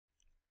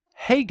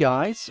Hey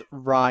guys,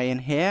 Ryan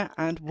here,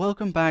 and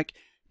welcome back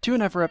to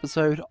another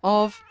episode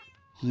of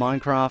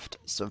Minecraft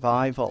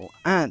Survival.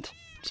 And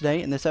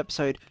today in this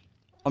episode,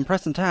 I'm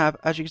pressing tab.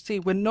 As you can see,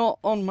 we're not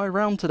on my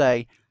realm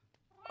today.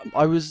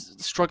 I was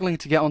struggling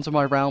to get onto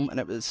my realm and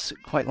it was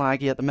quite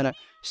laggy at the minute,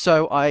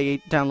 so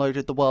I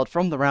downloaded the world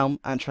from the realm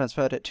and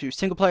transferred it to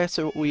single player,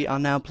 so we are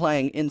now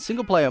playing in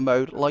single player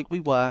mode like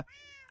we were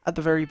at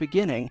the very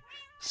beginning.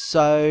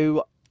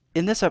 So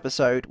in this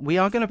episode, we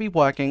are going to be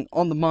working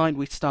on the mine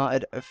we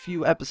started a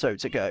few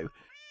episodes ago,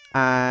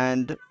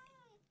 and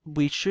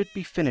we should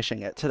be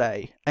finishing it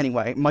today.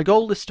 Anyway, my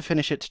goal is to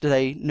finish it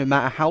today no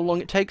matter how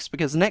long it takes,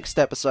 because next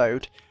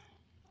episode,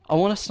 I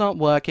want to start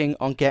working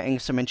on getting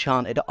some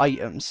enchanted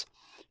items,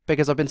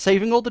 because I've been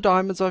saving all the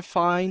diamonds I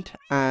find,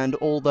 and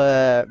all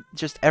the,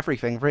 just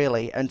everything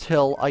really,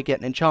 until I get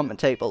an enchantment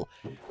table.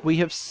 We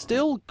have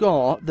still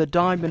got the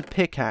diamond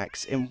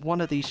pickaxe in one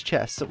of these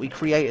chests that we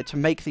created to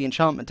make the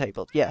enchantment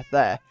table. Yeah,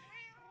 there.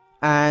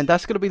 And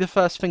that's going to be the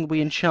first thing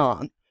we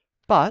enchant.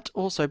 But,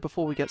 also,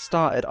 before we get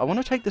started, I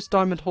want to take this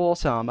diamond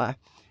horse armor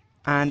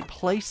and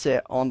place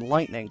it on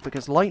Lightning,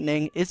 because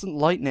Lightning isn't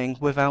Lightning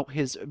without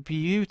his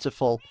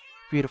beautiful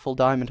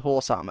diamond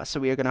horse armor. So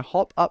we are going to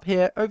hop up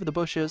here over the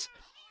bushes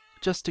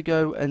just to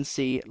go and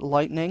see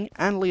Lightning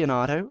and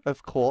Leonardo,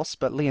 of course,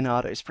 but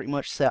Leonardo is pretty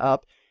much set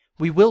up.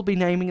 We will be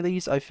naming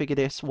these. I figured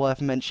it's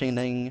worth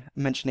mentioning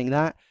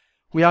that.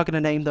 We are going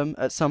to name them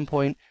at some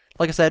point.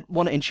 Like I said,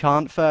 want to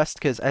enchant first,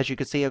 because as you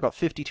can see, I've got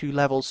 52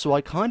 levels, so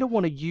I kind of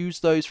want to use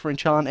those for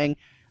enchanting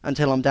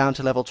until I'm down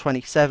to level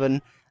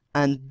 27,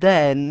 and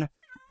then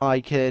I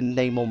can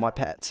name all my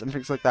pets and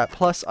things like that.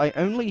 Plus, I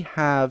only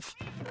have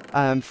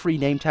 3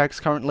 name tags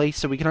currently,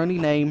 so we can only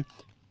name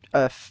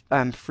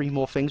 3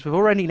 more things. We've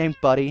already named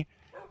Buddy.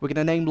 We're going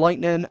to name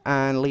Lightning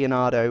and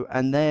Leonardo,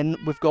 and then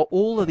we've got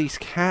all of these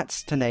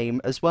cats to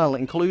name as well,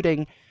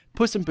 including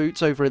Puss in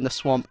Boots over in the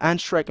swamp, and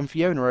Shrek and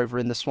Fiona over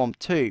in the swamp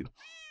too.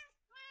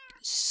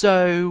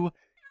 So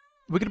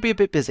we're going to be a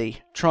bit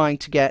busy trying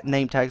to get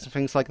name tags and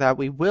things like that.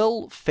 We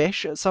will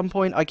fish at some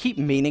point. I keep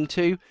meaning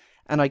to,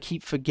 and I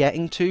keep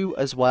forgetting to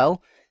as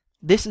well.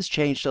 This has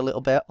changed a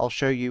little bit. I'll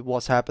show you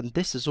what's happened.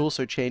 This has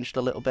also changed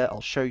a little bit.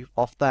 I'll show you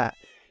off that.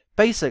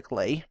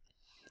 Basically,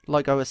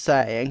 like I was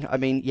saying, I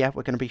mean, yeah,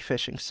 we're going to be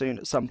fishing soon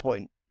at some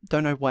point.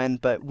 Don't know when,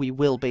 but we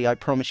will be, I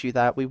promise you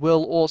that. We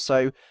will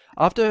also,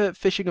 after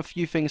fishing a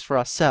few things for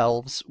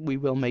ourselves, we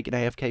will make an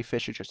AFK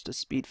fisher just to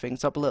speed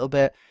things up a little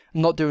bit.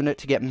 I'm not doing it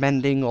to get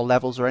mending or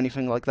levels or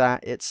anything like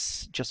that.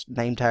 It's just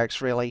name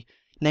tags, really.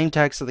 Name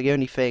tags are the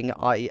only thing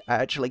I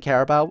actually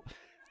care about.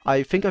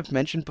 I think I've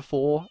mentioned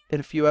before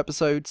in a few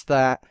episodes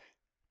that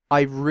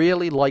I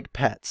really like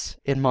pets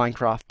in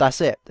Minecraft.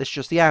 That's it. It's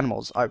just the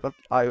animals.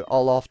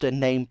 I'll often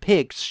name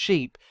pigs,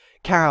 sheep,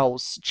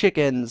 cows,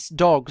 chickens,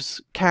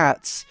 dogs,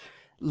 cats,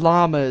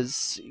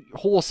 llamas,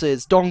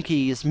 horses,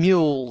 donkeys,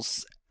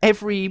 mules,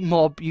 every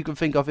mob you can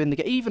think of in the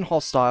game, even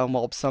hostile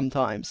mobs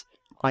sometimes,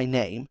 I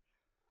name.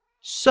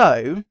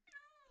 So,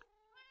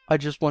 I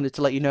just wanted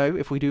to let you know,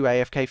 if we do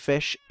AFK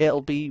fish,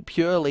 it'll be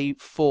purely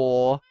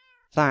for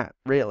that,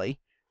 really.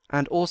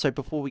 And also,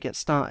 before we get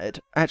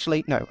started,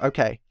 actually, no,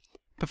 okay.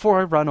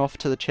 Before I run off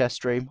to the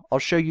chest room, I'll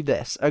show you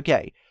this.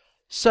 Okay,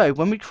 so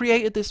when we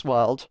created this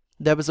world,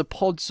 there was a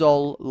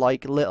podzol,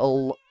 like,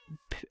 little,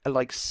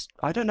 like,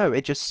 I don't know,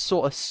 it just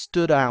sort of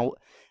stood out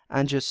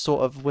and just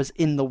sort of was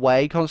in the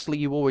way. Constantly,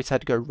 you always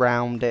had to go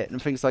round it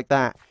and things like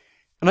that.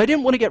 And I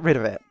didn't want to get rid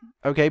of it,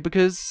 okay,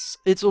 because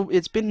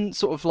it's been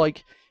sort of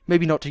like,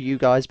 maybe not to you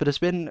guys, but it's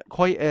been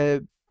quite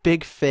a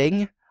big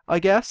thing, I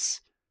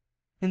guess,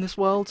 in this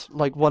world.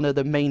 Like, one of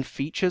the main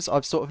features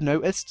I've sort of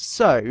noticed.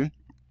 So,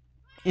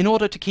 in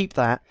order to keep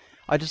that,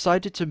 I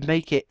decided to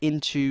make it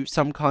into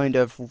some kind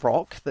of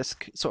rock that's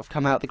sort of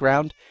come out of the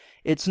ground.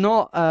 It's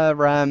not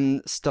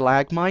a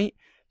stalagmite,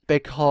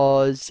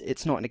 because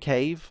it's not in a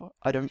cave.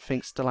 I don't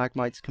think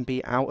stalagmites can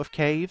be out of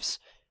caves,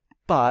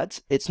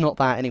 but it's not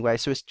that anyway,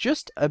 so it's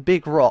just a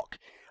big rock.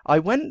 I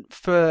went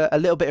for a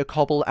little bit of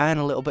cobble and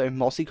a little bit of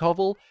mossy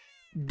cobble.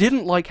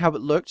 Didn't like how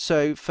it looked,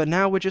 so for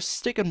now we're just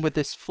sticking with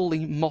this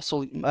fully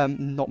mossy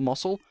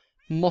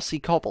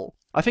cobble.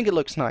 I think it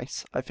looks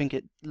nice. I think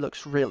it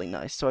looks really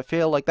nice. So I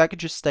feel like that could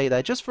just stay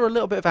there just for a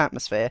little bit of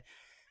atmosphere.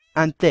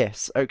 And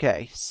this,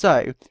 okay,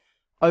 so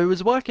I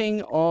was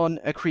working on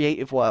a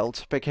creative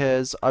world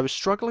because I was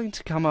struggling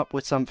to come up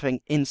with something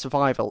in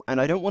survival,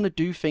 and I don't want to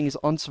do things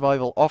on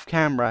survival off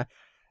camera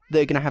that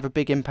are going to have a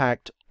big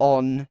impact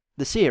on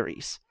the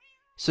series.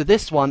 So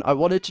this one, I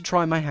wanted to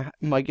try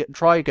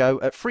try a go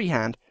at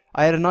freehand.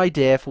 I had an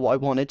idea for what I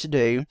wanted to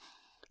do.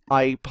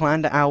 I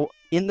planned it out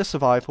in the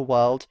survival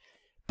world.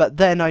 But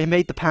then I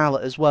made the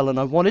palette as well, and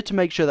I wanted to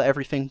make sure that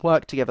everything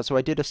worked together, so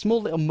I did a small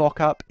little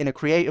mock-up in a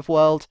creative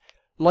world,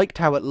 liked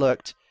how it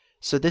looked,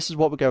 so this is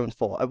what we're going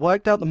for. I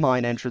worked out the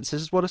mine entrance,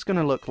 this is what it's going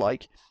to look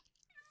like.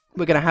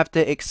 We're going to have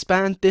to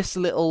expand this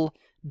little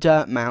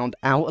dirt mound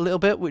out a little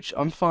bit, which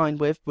I'm fine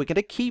with. We're going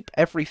to keep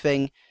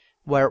everything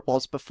where it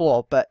was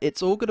before, but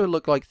it's all going to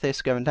look like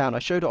this going down. I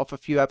showed it off a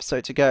few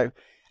episodes ago,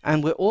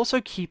 and we're also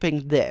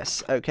keeping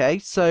this, okay?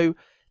 So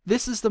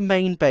this is the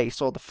main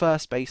base, or the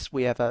first base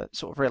we ever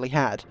sort of really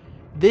had.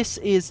 This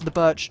is the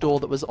birch door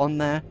that was on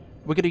there.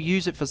 We're going to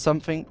use it for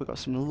something. We've got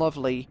some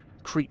lovely,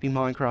 creepy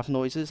Minecraft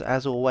noises,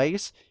 as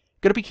always.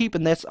 Going to be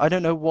keeping this. I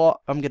don't know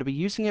what I'm going to be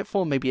using it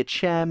for. Maybe a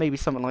chair, maybe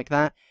something like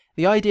that.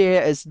 The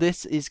idea is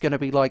this is going to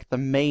be like the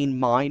main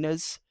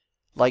miners,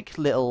 like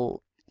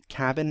little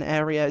cabin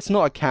area. It's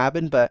not a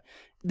cabin, but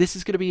this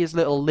is going to be his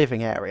little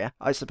living area,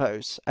 I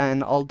suppose.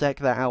 And I'll deck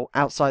that out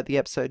outside the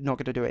episode. Not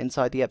going to do it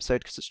inside the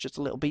episode because it's just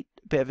a little bit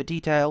of a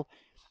detail.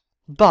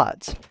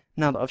 But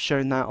now that I've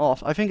shown that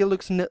off, I think it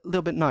looks a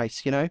little bit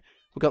nice, you know?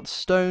 We've got the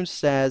stone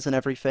stairs and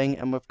everything,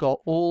 and we've got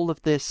all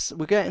of this.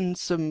 We're getting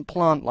some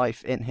plant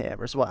life in here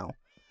as well.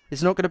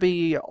 It's not going to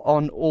be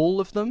on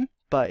all of them,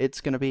 but it's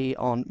going to be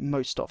on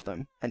most of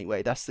them.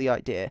 Anyway, that's the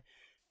idea.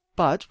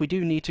 But we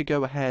do need to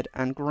go ahead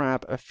and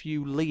grab a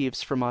few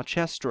leaves from our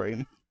chest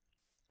room.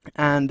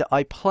 And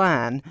I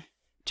plan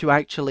to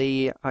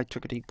actually... I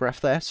took a deep breath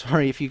there,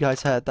 sorry if you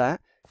guys heard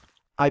that.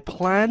 I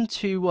plan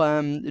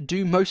to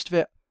do most of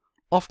it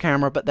off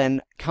camera, but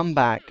then come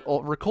back,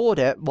 or record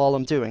it while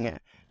I'm doing it,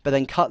 but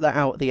then cut that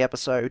out of the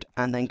episode,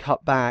 and then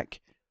cut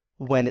back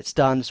when it's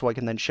done, so I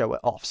can then show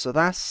it off. So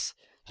that's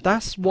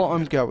what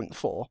I'm going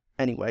for.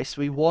 Anyway,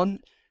 so we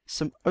want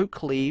some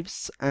oak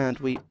leaves, and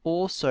we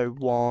also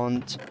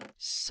want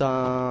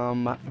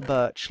some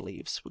birch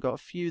leaves. We've got a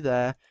few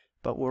there,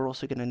 but we're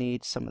also going to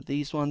need some of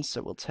these ones,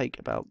 so we'll take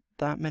about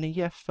that many.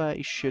 Yeah,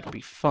 30 should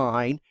be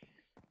fine.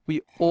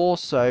 We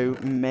also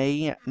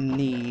may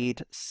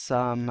need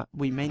some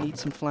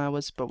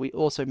flowers, but we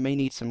also may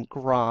need some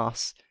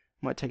grass.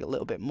 Might take a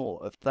little bit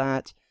more of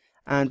that.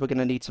 And we're going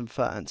to need some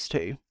ferns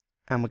too.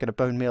 And we're going to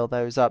bone meal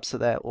those up so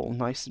they're all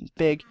nice and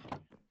big.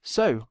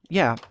 So,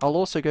 yeah, I'll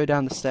also go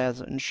down the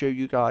stairs and show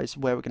you guys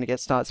where we're going to get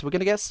started. So we're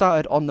going to get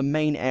started on the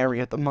main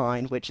area of the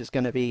mine, which is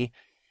going to be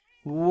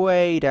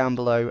way down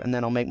below. And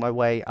then I'll make my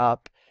way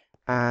up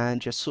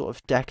and just sort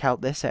of deck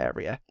out this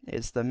area,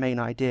 is the main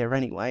idea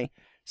anyway.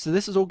 So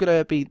this is all going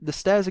to be, the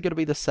stairs are going to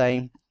be the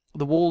same,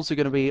 the walls are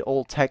going to be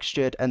all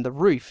textured, and the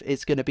roof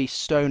is going to be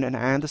stone and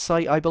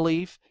andesite, I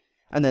believe.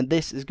 And then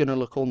this is going to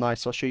look all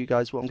nice. I'll show you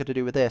guys what I'm going to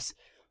do with this.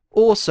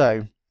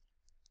 Also,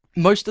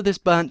 most of this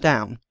burnt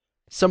down.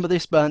 Some of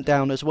this burnt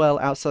down as well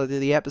outside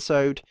of the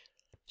episode.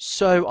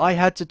 So I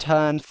had to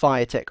turn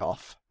fire tick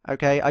off.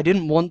 Okay, I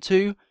didn't want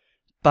to,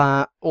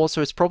 but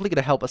also it's probably going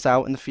to help us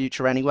out in the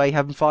future anyway,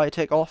 having fire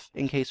tick off,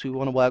 in case we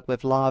want to work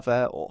with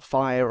lava or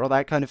fire or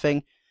that kind of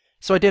thing.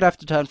 So I did have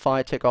to turn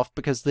fire tick off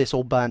because this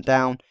all burnt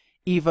down,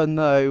 even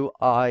though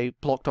I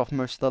blocked off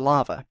most of the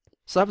lava.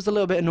 So that was a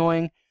little bit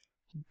annoying,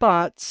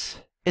 but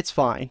it's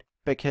fine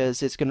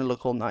because it's going to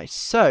look all nice.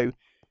 So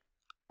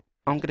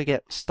I'm going to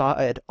get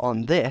started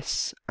on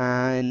this,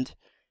 and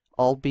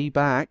I'll be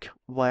back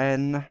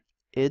when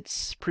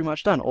it's pretty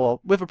much done,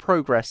 or with a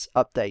progress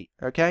update,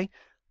 okay?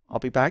 I'll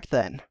be back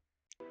then.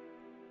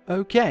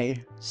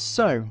 Okay,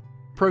 so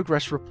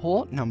progress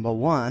report number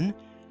 1.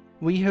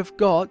 We have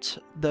got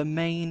the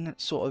main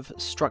sort of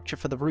structure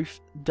for the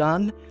roof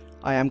done.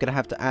 I am going to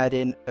have to add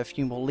in a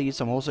few more leaves.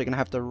 I'm also going to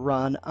have to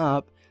run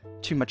up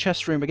to my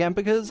chest room again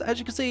because, as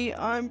you can see,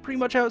 I'm pretty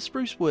much out of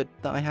spruce wood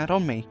that I had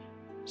on me.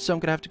 So I'm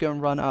going to have to go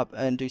and run up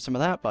and do some of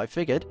that, but I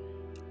figured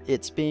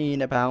it's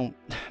been about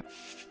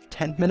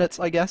 10 minutes,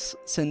 I guess,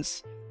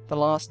 since the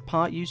last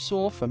part you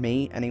saw, for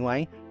me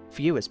anyway.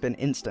 For you it's been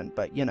instant,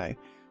 but you know.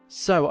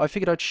 So I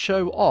figured I'd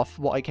show off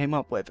what I came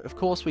up with. Of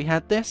course we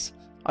had this.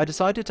 I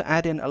decided to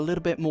add in a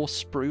little bit more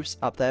spruce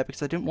up there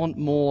because I didn't want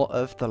more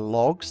of the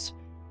logs.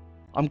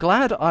 I'm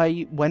glad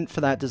I went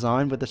for that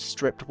design with the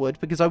stripped wood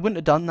because I wouldn't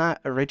have done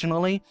that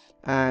originally,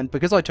 and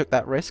because I took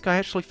that risk I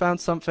actually found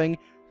something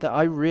that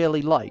I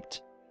really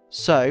liked.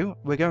 So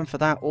we're going for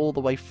that all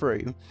the way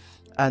through,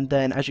 and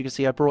then as you can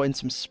see I brought in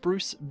some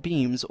spruce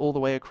beams all the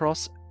way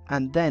across,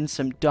 and then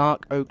some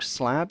dark oak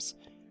slabs.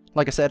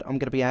 Like I said, I'm going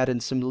to be adding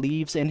some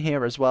leaves in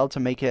here as well to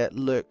make it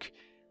look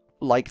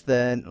like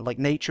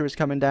nature is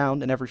coming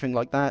down and everything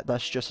like that.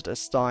 That's just a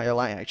style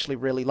I actually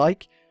really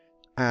like,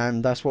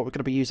 and that's what we're going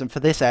to be using for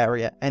this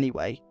area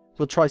anyway.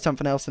 We'll try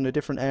something else in a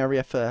different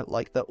area for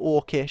like the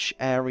orcish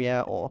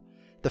area or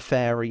the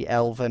fairy,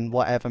 elven,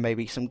 whatever,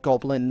 maybe some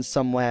goblins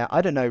somewhere,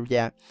 I don't know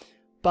yet.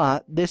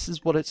 But this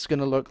is what it's going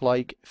to look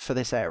like for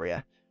this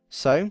area.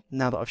 So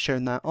now that I've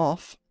shown that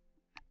off,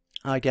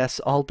 I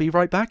guess I'll be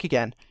right back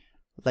again.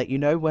 Let you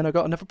know when I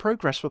got another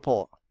progress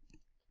report.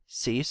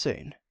 See you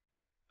soon.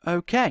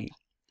 Okay,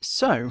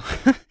 so,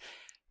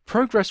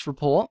 progress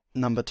report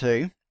number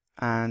 2,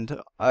 and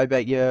I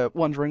bet you're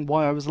wondering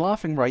why I was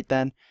laughing right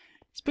then.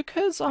 It's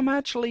because I'm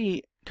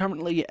actually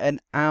currently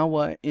an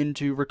hour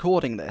into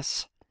recording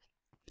this.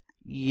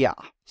 Yeah,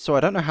 so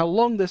I don't know how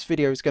long this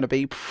video is going to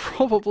be,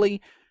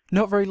 probably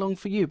not very long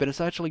for you, but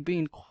it's actually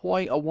been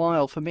quite a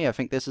while for me. I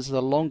think this is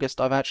the longest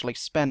I've actually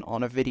spent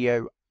on a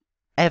video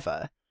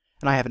ever,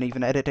 and I haven't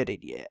even edited it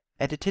yet.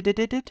 Edited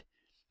it?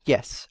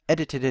 Yes,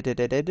 edited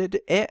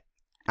it.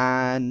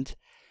 And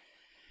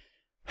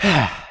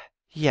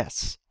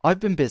yes, I've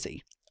been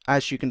busy,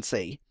 as you can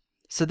see.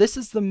 So this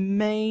is the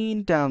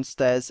main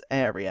downstairs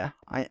area.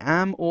 I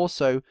am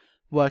also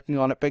working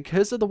on it.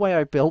 Because of the way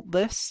I built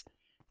this,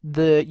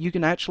 you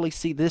can actually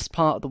see this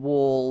part of the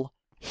wall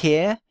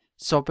here.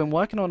 So I've been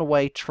working on a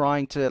way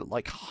trying to,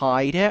 like,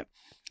 hide it.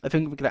 I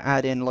think we're going to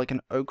add in, like,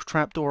 an oak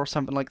trapdoor or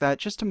something like that,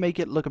 just to make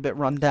it look a bit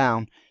run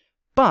down.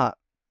 But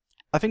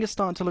I think it's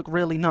starting to look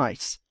really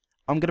nice.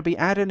 I'm going to be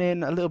adding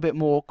in a little bit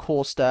more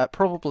coarse dirt,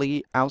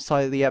 probably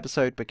outside of the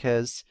episode,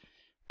 because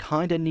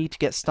kind of need to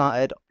get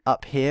started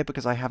up here,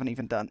 because I haven't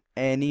even done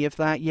any of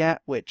that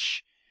yet,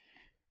 which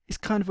is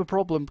kind of a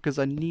problem, because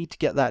I need to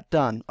get that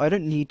done. I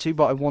don't need to,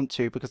 but I want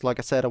to, because like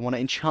I said, I want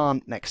to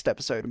enchant next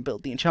episode and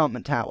build the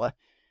enchantment tower,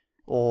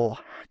 or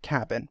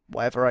cabin,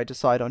 whatever I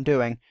decide on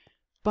doing.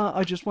 But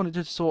I just wanted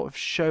to sort of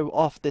show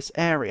off this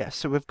area,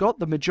 so we've got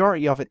the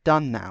majority of it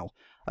done now.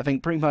 I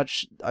think pretty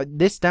much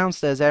this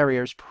downstairs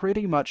area is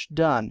pretty much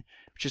done.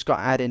 We've just got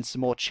to add in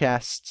some more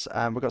chests.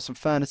 We've got some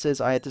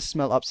furnaces. I had to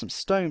smelt up some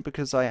stone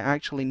because I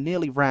actually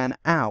nearly ran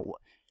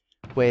out,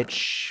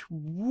 which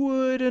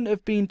wouldn't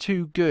have been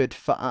too good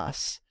for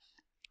us.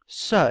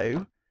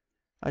 So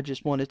I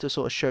just wanted to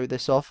sort of show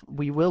this off.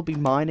 We will be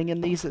mining in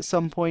these at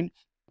some point.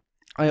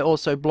 I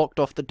also blocked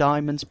off the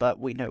diamonds, but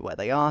we know where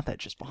they are. They're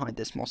just behind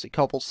this mossy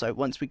cobble. So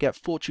once we get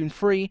fortune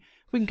free,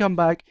 we can come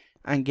back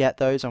and get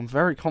those. I'm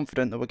very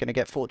confident that we're going to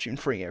get fortune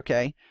free,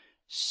 okay?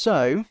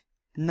 So,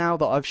 now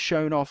that I've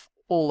shown off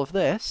all of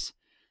this,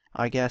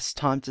 I guess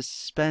time to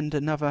spend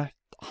another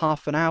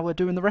half an hour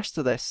doing the rest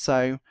of this.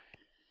 So,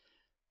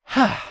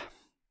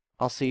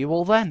 I'll see you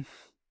all then.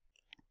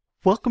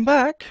 Welcome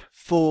back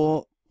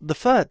for the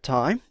third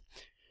time.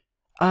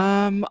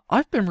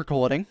 I've been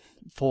recording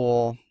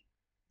for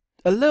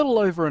a little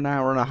over an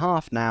hour and a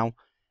half now,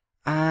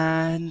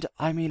 and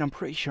I mean, I'm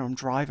pretty sure I'm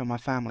driving my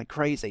family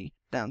crazy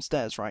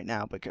downstairs right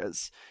now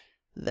because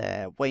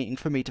they're waiting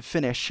for me to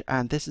finish,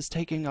 and this is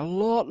taking a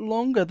lot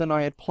longer than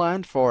I had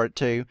planned for it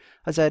to.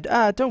 I said,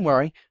 don't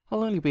worry,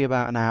 I'll only be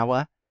about an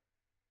hour.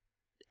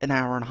 An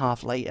hour and a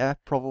half later,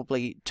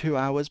 probably 2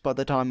 hours by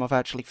the time I've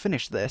actually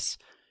finished this.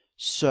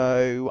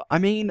 So, I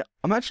mean,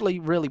 I'm actually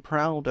really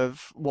proud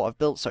of what I've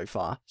built so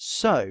far.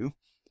 So,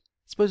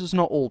 I suppose it's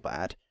not all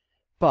bad.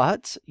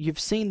 But, you've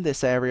seen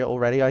this area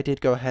already. I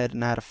did go ahead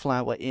and add a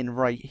flower in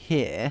right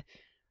here.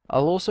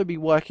 I'll also be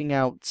working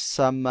out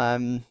some,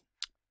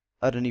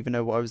 I don't even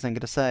know what I was then going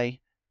to say.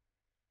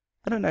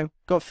 I don't know.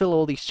 Got to fill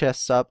all these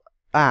chests up.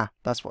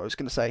 That's what I was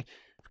going to say.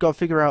 I've got to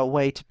figure out a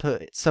way to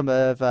put some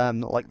of,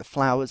 like the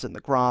flowers and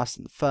the grass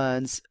and the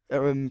ferns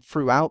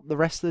throughout the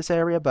rest of this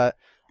area, but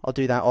I'll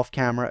do that off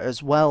camera,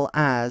 as well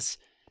as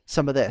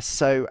some of this.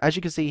 So, as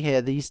you can see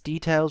here, these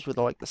details with,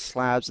 like, the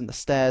slabs and the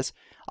stairs,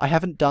 I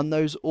haven't done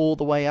those all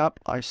the way up.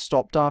 I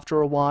stopped after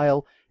a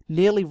while.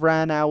 Nearly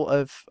ran out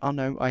of... Oh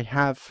no, I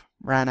have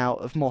ran out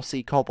of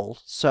mossy cobble.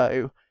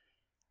 So,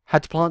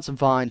 had to plant some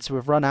vines, so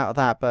we've run out of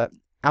that. But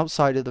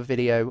outside of the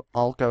video,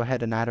 I'll go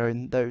ahead and add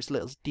in those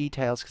little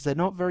details, because they're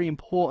not very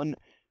important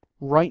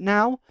right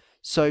now.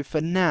 So,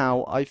 for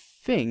now, I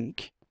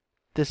think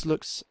this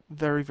looks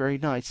very, very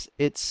nice.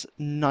 It's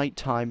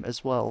nighttime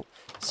as well,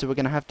 so we're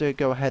going to have to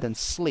go ahead and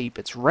sleep.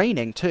 It's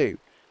raining too,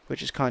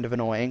 which is kind of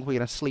annoying. We're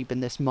going to sleep in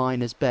this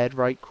miner's bed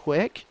right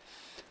quick.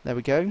 There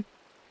we go.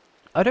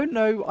 I don't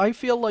know, I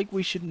feel like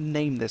we should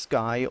name this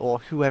guy, or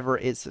whoever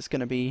it is that's going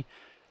to be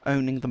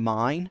owning the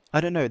mine.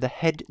 I don't know,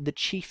 the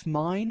chief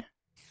mine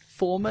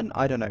foreman?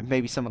 I don't know,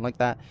 maybe something like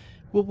that.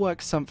 We'll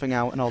work something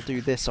out, and I'll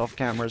do this off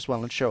camera as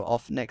well and show it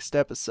off next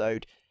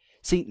episode.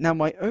 See, now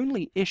my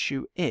only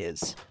issue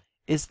is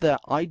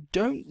that I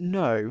don't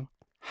know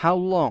how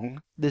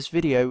long this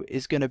video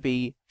is going to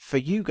be for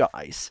you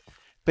guys.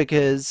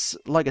 Because,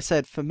 like I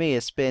said, for me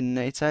it's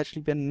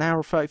actually been an hour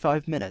and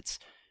 35 minutes.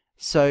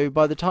 So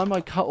by the time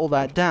I cut all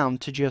that down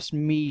to just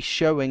me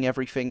showing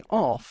everything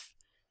off,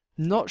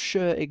 not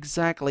sure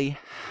exactly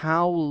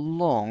how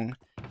long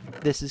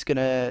this is going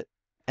to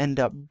end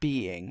up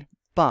being.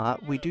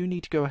 But we do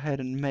need to go ahead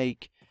and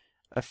make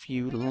a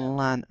few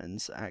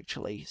lanterns,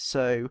 actually.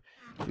 So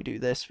if we do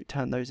this, we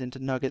turn those into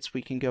nuggets,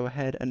 we can go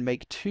ahead and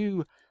make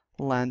 2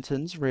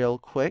 lanterns real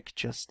quick,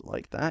 just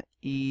like that.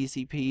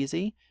 Easy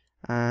peasy.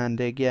 And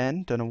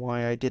again, don't know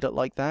why I did it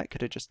like that,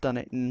 could have just done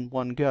it in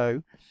one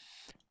go.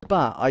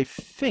 But I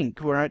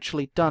think we're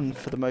actually done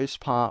for the most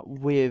part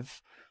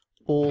with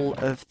all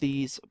of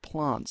these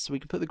plants. So we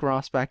can put the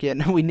grass back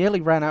in. We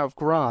nearly ran out of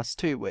grass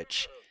too,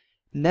 which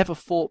never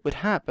thought would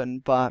happen,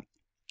 but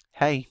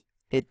hey,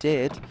 it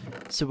did.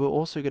 So we're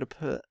also going to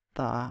put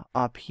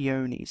our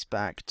peonies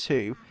back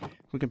too.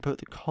 We can put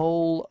the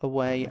coal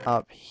away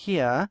up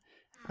here,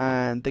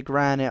 and the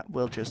granite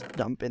we'll just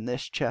dump in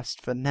this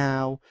chest for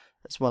now,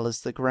 as well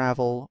as the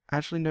gravel.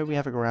 Actually, no, we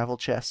have a gravel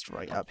chest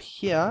right up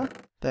here.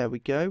 There we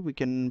go. We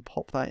can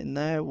pop that in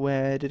there.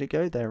 Where did it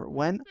go? There it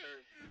went.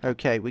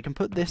 Okay, we can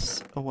put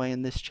this away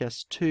in this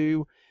chest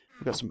too.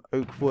 We've got some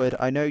oak wood.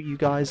 I know you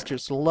guys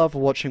just love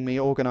watching me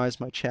organize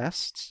my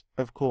chests,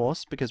 of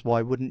course, because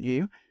why wouldn't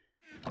you?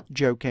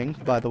 Joking,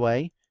 by the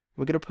way.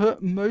 We're going to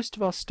put most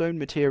of our stone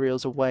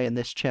materials away in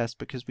this chest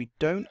because we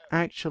don't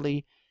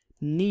actually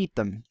need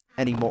them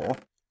anymore.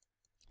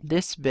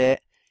 This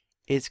bit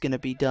is going to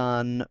be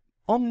done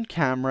on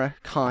camera,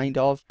 kind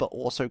of, but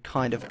also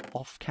kind of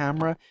off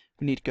camera.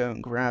 We need to go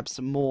and grab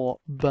some more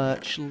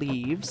birch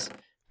leaves,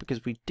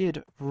 because we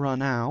did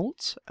run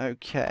out.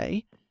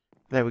 Okay,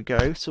 there we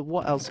go. So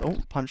what else? Oh,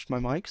 punched my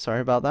mic. Sorry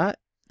about that,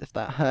 if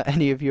that hurt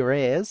any of your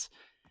ears.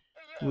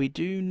 We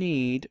do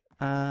need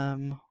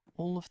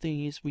all of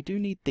these. We do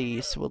need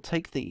these, so we'll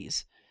take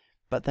these.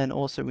 But then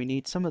also we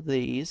need some of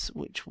these,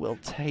 which we'll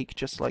take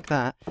just like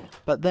that.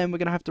 But then we're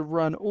going to have to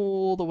run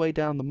all the way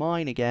down the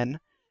mine again,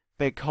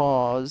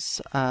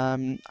 because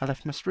I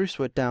left my spruce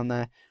wood down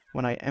there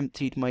when I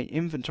emptied my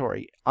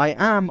inventory.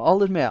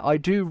 I'll admit, I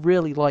do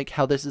really like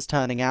how this is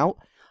turning out.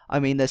 I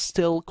mean, there's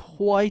still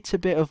quite a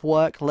bit of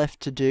work left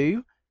to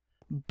do,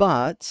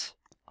 but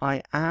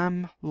I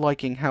am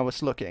liking how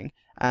it's looking,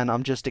 and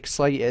I'm just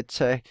excited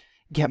to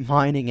get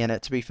mining in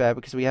it, to be fair,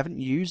 because we haven't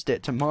used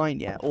it to mine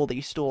yet. All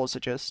these stores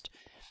are just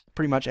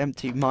pretty much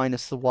empty,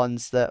 minus the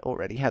ones that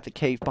already have the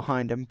cave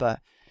behind them,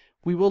 but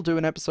we will do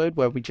an episode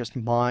where we just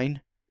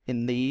mine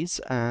in these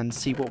and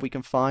see what we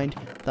can find.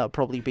 That'll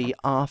probably be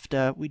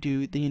after we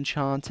do the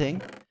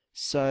enchanting.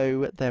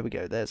 So there we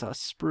go, there's our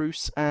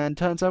spruce, and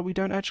turns out we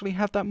don't actually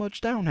have that much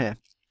down here.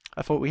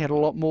 I thought we had a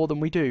lot more than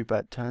we do,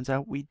 but turns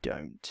out we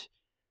don't.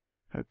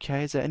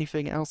 Okay, is there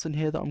anything else in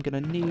here that I'm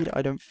going to need?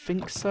 I don't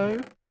think so.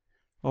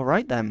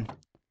 Alright then.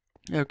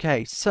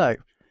 Okay, so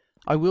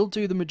I will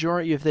do the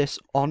majority of this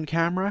on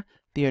camera.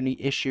 The only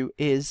issue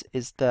is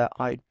that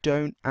I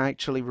don't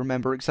actually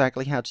remember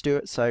exactly how to do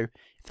it, so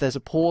if there's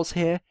a pause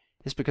here,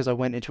 it's because I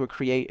went into a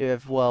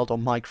creative world, or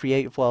my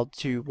creative world,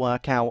 to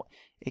work out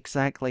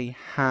exactly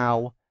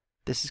how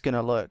this is going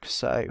to look.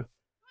 So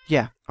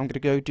yeah, I'm going to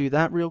go do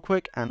that real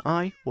quick, and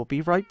I will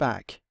be right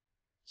back.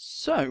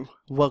 So,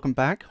 welcome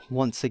back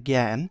once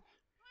again.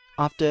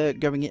 After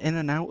going in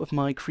and out of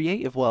my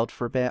creative world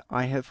for a bit,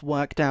 I have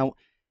worked out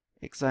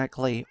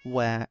exactly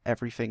where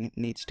everything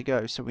needs to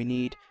go. So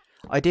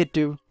I did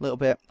do a little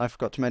bit, I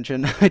forgot to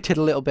mention, I did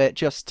a little bit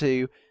just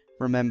to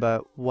remember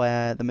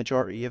where the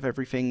majority of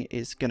everything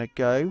is going to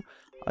go.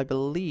 I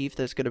believe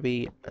there's going to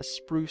be a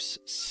spruce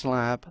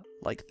slab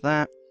like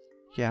that.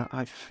 Yeah,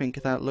 I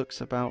think that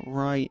looks about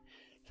right.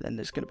 Then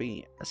there's going to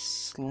be a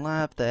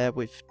slab there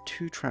with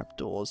 2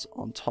 trapdoors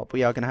on top.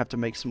 We are going to have to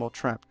make some more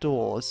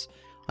trapdoors.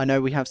 I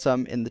know we have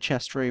some in the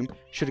chest room.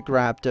 Should have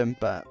grabbed them,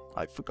 but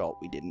I forgot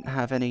we didn't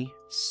have any.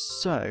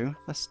 So,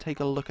 let's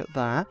take a look at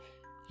that.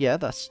 Yeah,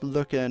 that's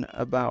looking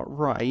about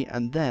right.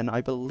 And then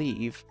I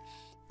believe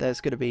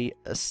there's going to be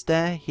a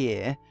stair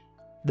here,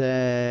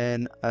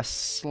 then a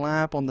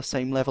slab on the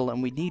same level,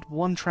 and we need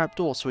 1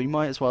 trapdoor, so we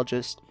might as well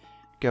just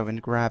go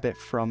and grab it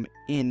from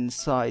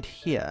inside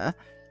here,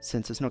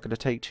 since it's not going to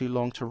take too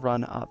long to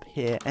run up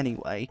here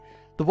anyway.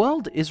 The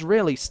world is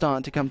really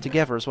starting to come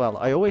together as well.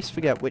 I always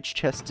forget which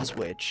chest is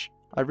which.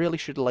 I really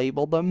should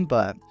label them,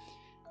 but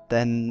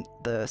then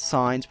the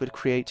signs would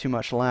create too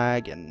much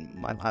lag, and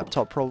my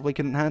laptop probably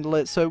couldn't handle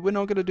it, so we're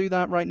not going to do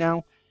that right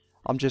now.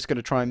 I'm just going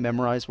to try and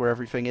memorize where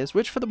everything is,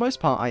 which for the most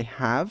part I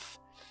have.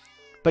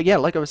 But yeah,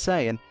 like I was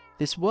saying,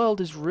 this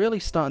world is really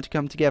starting to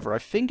come together. I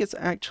think it's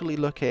actually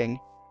looking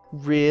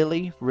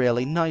really,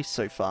 really nice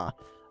so far.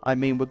 I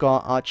mean, we've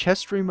got our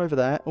chest room over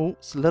there. Oh,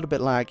 it's a little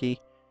bit laggy.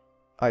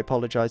 I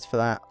apologise for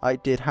that. I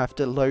did have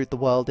to load the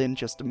world in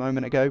just a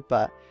moment ago,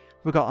 but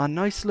we've got our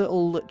nice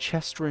little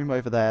chest room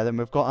over there. Then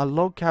we've got our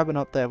log cabin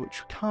up there,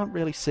 which we can't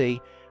really see.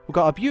 We've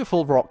got a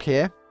beautiful rock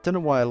here. Don't know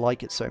why I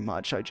like it so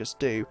much, I just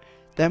do.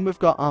 Then we've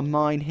got our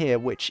mine here,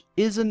 which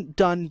isn't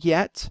done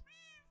yet,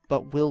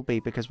 but will be,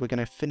 because we're going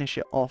to finish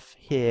it off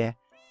here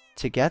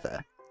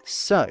together.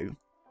 So,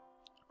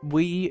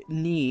 we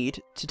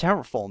need to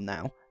terraform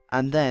now.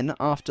 And then,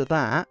 after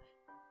that,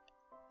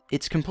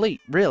 it's complete,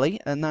 really,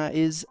 and that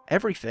is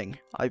everything,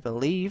 I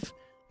believe,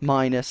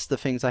 minus the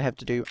things I have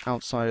to do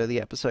outside of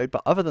the episode.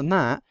 But other than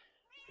that,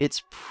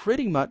 it's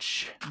pretty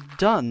much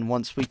done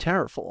once we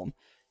terraform.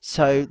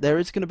 So there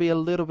is going to be a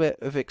little bit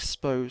of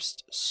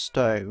exposed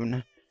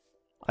stone.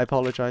 I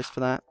apologise for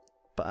that,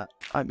 but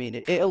I mean,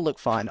 it'll look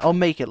fine. I'll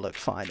make it look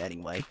fine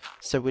anyway.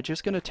 So we're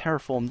just going to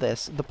terraform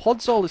this. The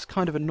podzol is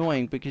kind of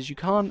annoying because you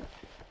can't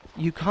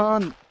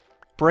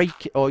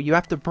break it, or you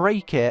have to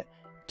break it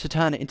to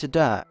turn it into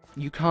dirt.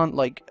 You can't,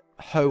 like,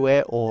 hoe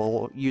it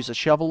or use a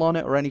shovel on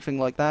it or anything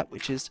like that,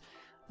 which is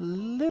a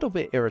little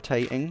bit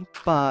irritating,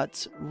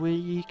 but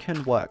we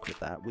can work with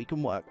that. We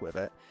can work with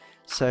it.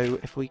 So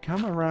if we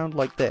come around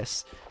like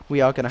this,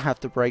 we are going to have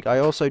to break. I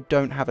also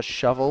don't have a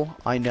shovel.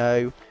 I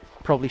know,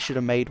 probably should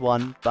have made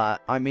one,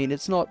 but I mean,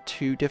 it's not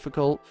too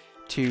difficult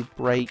to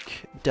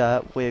break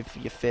dirt with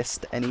your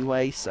fist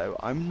anyway, so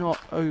I'm not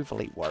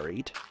overly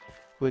worried.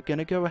 We're going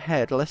to go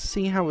ahead. Let's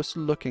see how it's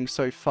looking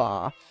so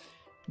far.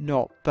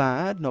 Not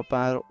bad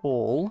at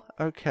all.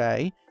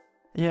 Okay.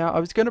 Yeah, I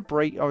was going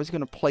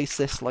to place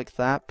this like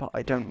that, but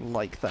I don't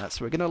like that.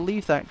 So we're going to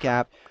leave that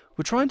gap.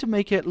 We're trying to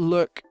make it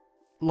look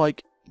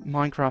like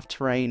Minecraft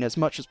terrain as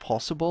much as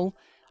possible.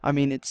 I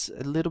mean, it's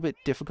a little bit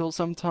difficult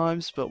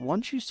sometimes, but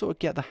once you sort of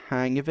get the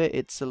hang of it,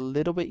 it's a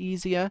little bit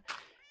easier.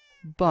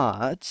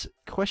 But,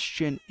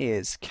 question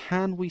is,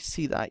 can we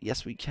see that?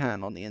 Yes, we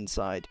can on the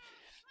inside.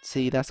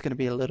 See, that's going to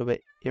be a little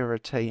bit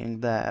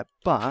irritating there,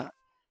 but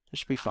it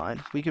should be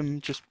fine. We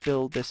can just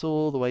build this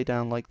all the way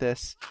down like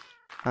this,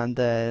 and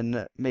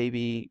then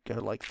maybe go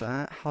like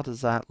that. How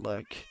does that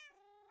look?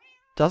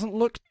 Doesn't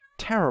look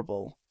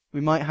terrible. We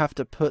might have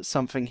to put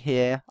something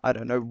here. I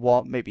don't know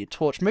what. Maybe a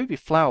torch. Maybe a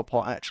flower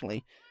pot,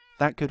 actually.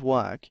 That could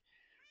work.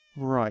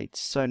 Right,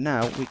 so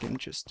now we can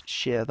just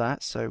share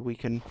that so we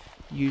can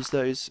use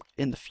those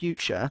in the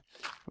future.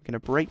 We're going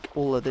to break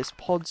all of this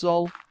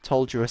podzol.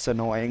 Told you it's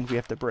annoying. We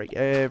have to break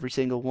every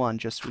single one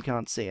just so we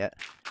can't see it.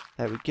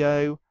 There we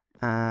go.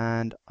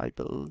 And I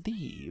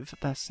believe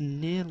that's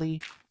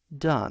nearly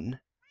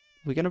done.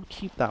 We're going to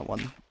keep that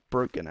one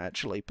broken,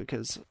 actually,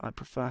 because I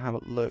prefer how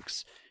it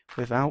looks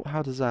without.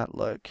 How does that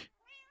look?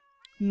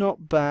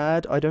 Not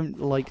bad. I don't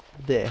like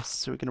this,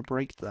 so we're going to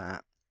break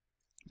that.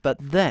 But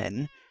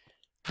then,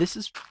 this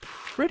is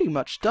pretty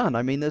much done.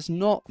 I mean, there's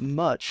not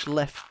much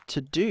left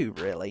to do,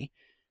 really.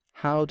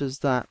 How does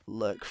that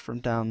look from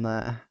down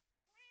there?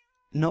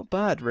 Not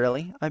bad,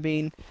 really. I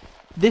mean,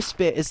 this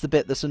bit is the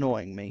bit that's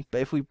annoying me.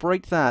 But if we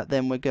break that,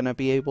 then we're going to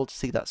be able to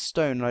see that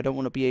stone, and I don't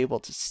want to be able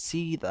to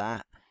see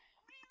that.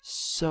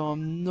 So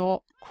I'm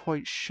not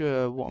quite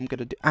sure what I'm going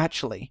to do.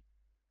 Actually,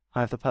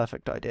 I have the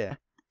perfect idea.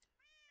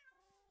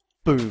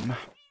 Boom.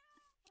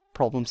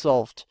 Problem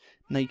solved.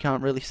 Now you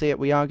can't really see it.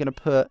 We are going to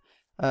put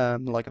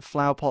like a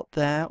flower pot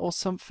there or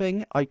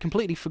something. I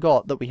completely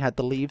forgot that we had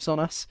the leaves on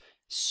us.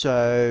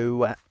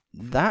 So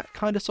that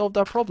kind of solved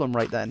our problem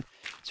right then.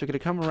 So we're going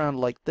to come around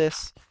like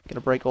this. Going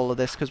to break all of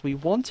this because we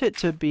want it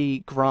to be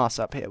grass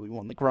up here. We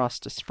want the grass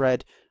to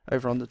spread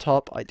over on the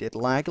top. I did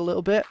lag a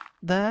little bit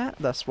there.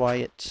 That's why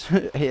it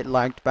it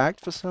lagged back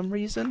for some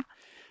reason.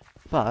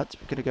 But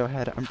we're going to go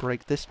ahead and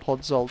break this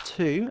podzol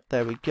too.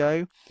 There we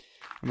go.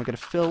 And we're going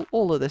to fill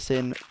all of this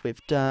in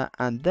with dirt,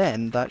 and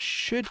then that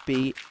should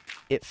be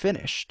it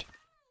finished.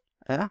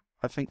 Yeah,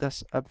 I think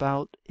that's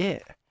about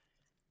it.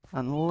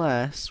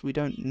 Unless we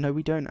don't... No,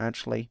 we don't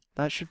actually.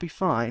 That should be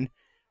fine.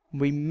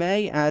 We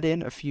may add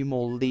in a few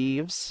more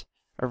leaves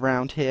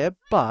around here,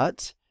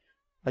 but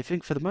I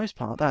think for the most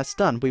part that's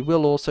done. We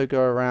will also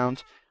go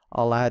around.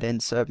 I'll add in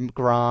some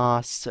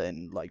grass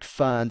and like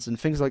ferns and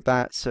things like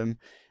that, some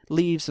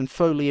leaves and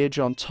foliage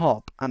on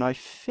top, and I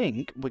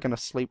think we're gonna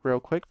sleep real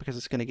quick because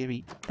it's gonna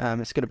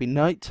be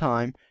night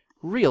time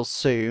real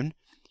soon.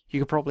 You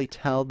can probably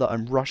tell that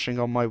I'm rushing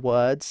on my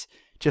words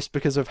just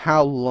because of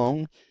how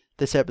long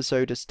this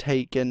episode has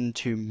taken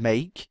to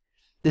make.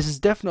 This is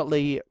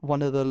definitely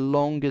one of the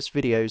longest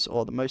videos,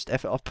 or the most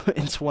effort I've put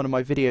into one of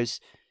my videos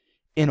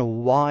in a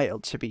while,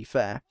 to be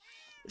fair,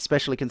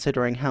 especially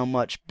considering how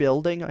much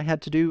building I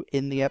had to do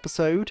in the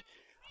episode.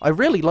 I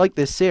really like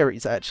this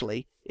series,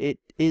 actually. It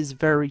is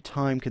very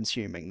time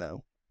consuming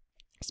though,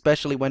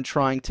 especially when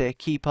trying to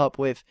keep up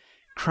with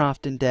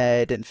Craft and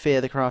Dead and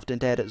Fear the Craft and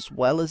Dead as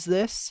well as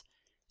this.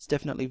 It's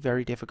definitely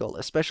very difficult,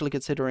 especially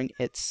considering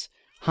it's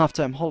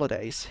half-term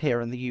holidays here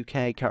in the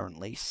UK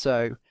currently,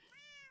 so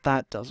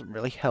that doesn't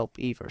really help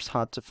either. It's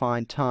hard to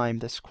find time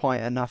that's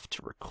quiet enough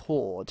to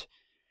record.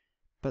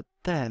 But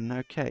then,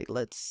 okay,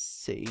 let's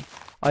see.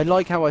 I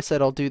like how I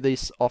said I'll do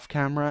this off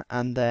camera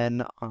and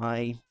then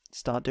I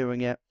start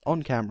doing it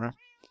on camera.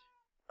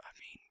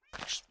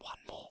 Just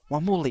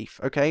one more leaf,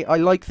 okay? I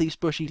like these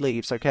bushy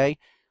leaves, okay?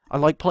 I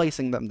like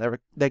placing them.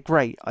 They're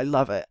great. I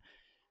love it.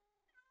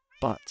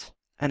 But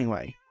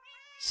anyway,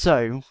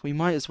 so we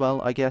might as well,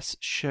 I guess,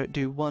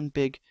 do one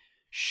big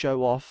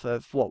show off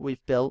of what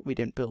we've built. We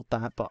didn't build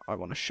that, but I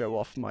want to show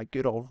off my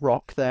good old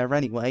rock there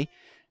anyway.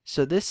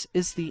 So this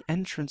is the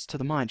entrance to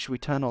the mine. Should we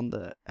turn on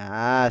the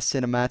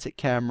cinematic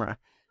camera?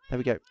 There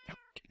we go.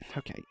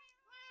 Okay,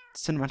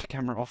 cinematic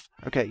camera off.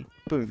 Okay,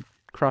 boom.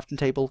 Crafting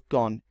table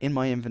gone in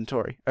my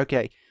inventory.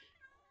 Okay,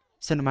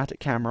 cinematic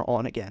camera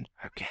on again.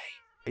 Okay,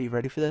 are you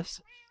ready for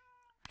this?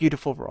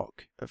 Beautiful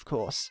rock, of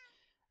course.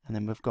 And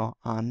then we've got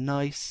our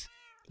nice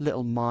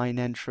little mine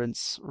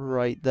entrance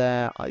right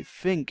there. I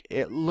think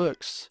it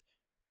looks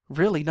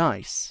really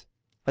nice.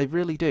 I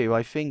really do.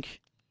 I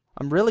think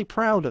I'm really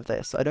proud of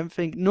this. I don't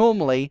think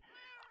normally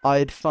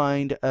I'd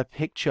find a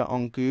picture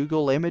on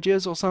Google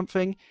Images or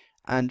something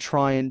and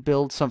try and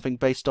build something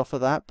based off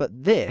of that,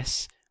 but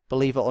this,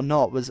 believe it or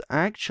not, was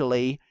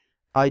actually,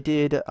 I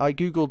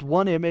googled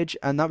one image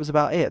and that was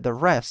about it. The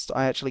rest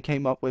I actually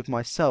came up with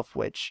myself,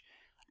 which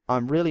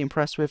I'm really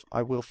impressed with.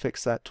 I will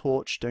fix that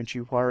torch, don't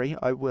you worry.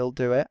 I will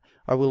do it.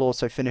 I will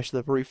also finish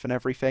the roof and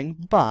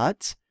everything,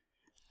 but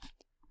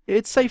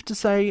it's safe to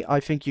say,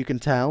 I think you can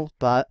tell,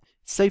 but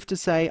it's safe to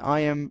say I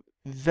am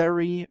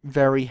very,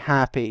 very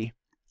happy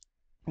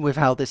with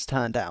how this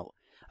turned out.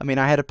 I mean,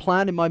 I had a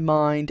plan in my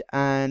mind,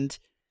 and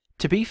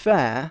to be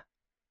fair,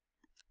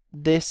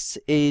 this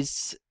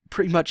is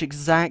pretty much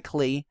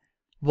exactly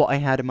what I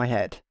had in my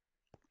head.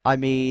 I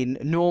mean,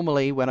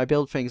 normally when I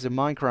build things in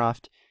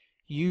Minecraft,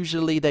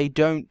 usually they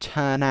don't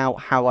turn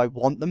out how I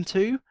want them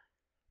to,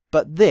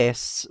 but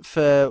this,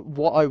 for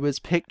what I was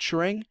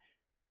picturing,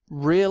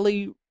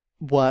 really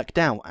worked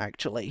out,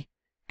 actually,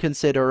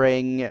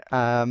 considering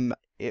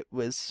it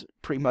was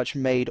pretty much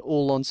made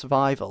all on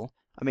survival.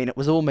 I mean, it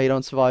was all made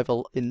on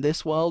survival in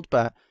this world,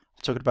 but I'm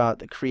talking about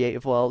the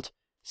creative world,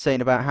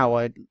 saying about how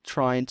I'm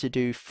trying to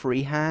do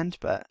freehand,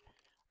 but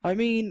I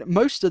mean,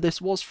 most of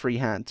this was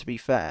freehand, to be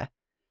fair.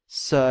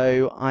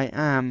 So I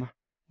am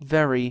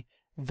very,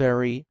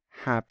 very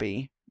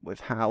happy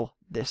with how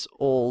this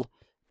all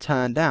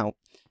turned out.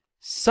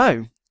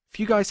 So, if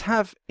you guys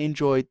have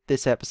enjoyed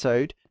this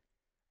episode,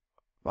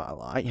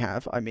 well, I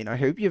have. I mean, I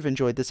hope you've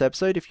enjoyed this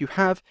episode. If you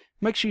have,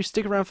 make sure you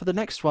stick around for the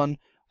next one,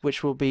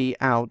 which will be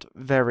out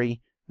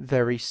very,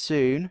 very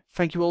soon.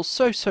 Thank you all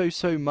so, so,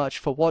 so much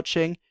for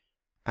watching,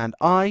 and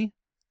I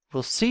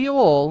will see you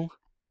all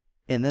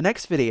in the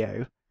next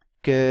video.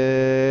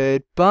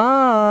 Goodbye!